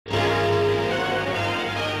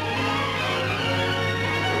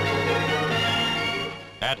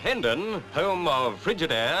At Hendon, home of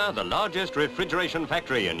Frigidaire, the largest refrigeration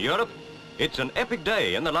factory in Europe, it's an epic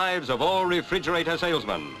day in the lives of all refrigerator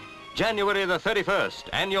salesmen. January the 31st,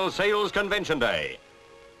 Annual Sales Convention Day.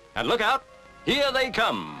 And look out, here they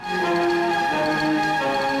come.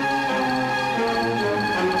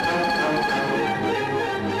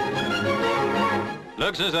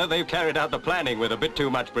 Looks as though they've carried out the planning with a bit too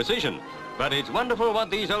much precision, but it's wonderful what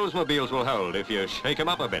these Oldsmobiles will hold if you shake them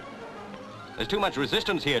up a bit. There's too much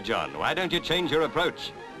resistance here, John. Why don't you change your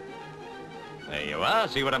approach? There you are,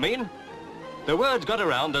 see what I mean? The word's got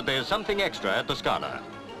around that there's something extra at the Scala.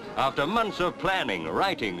 After months of planning,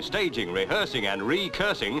 writing, staging, rehearsing and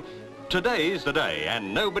recursing, today's the day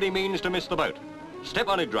and nobody means to miss the boat. Step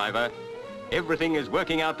on it, driver. Everything is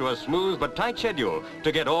working out to a smooth but tight schedule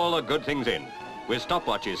to get all the good things in. With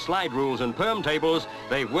stopwatches, slide rules and perm tables,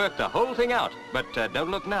 they've worked the whole thing out. But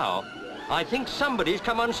don't look now. I think somebody's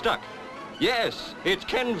come unstuck. Yes, it's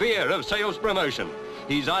Ken Veer of Sales Promotion.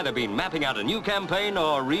 He's either been mapping out a new campaign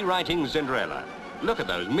or rewriting Cinderella. Look at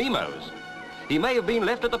those memos. He may have been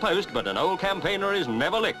left at the post, but an old campaigner is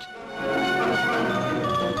never licked.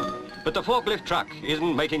 But the forklift truck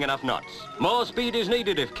isn't making enough knots. More speed is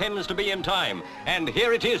needed if Ken's to be in time, and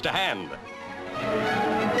here it is to hand.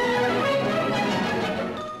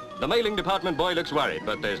 The mailing department boy looks worried,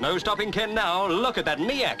 but there's no stopping Ken now. Look at that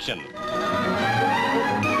knee action.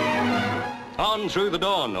 On through the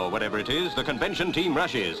dawn, or whatever it is, the convention team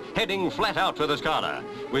rushes, heading flat out for the Scala,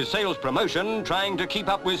 with Sales Promotion trying to keep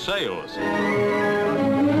up with sales.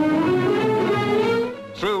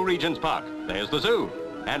 Through Regent's Park, there's the zoo,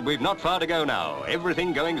 and we've not far to go now.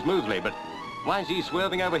 Everything going smoothly, but why is he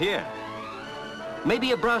swerving over here?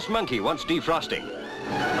 Maybe a brass monkey wants defrosting.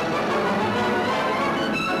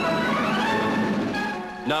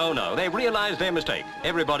 No, they've realized their mistake.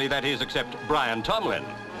 Everybody, that is, except Brian Tomlin.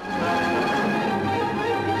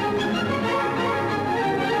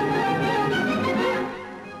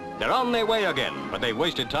 They're on their way again, but they've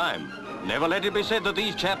wasted time. Never let it be said that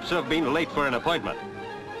these chaps have been late for an appointment.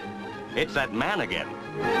 It's that man again.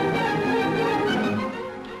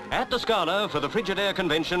 At the Scala, for the Frigidaire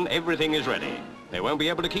convention, everything is ready. They won't be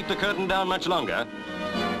able to keep the curtain down much longer.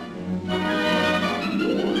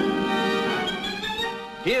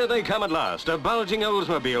 Here they come at last, a bulging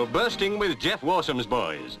Oldsmobile bursting with Jeff Warsom's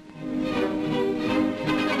boys.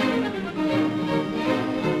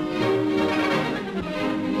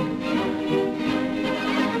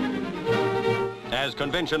 As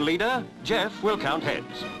convention leader, Jeff will count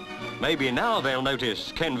heads. Maybe now they'll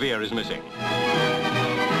notice Ken Veer is missing.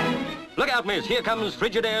 Look out, miss, here comes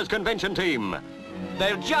Frigidaire's convention team.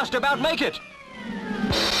 They'll just about make it.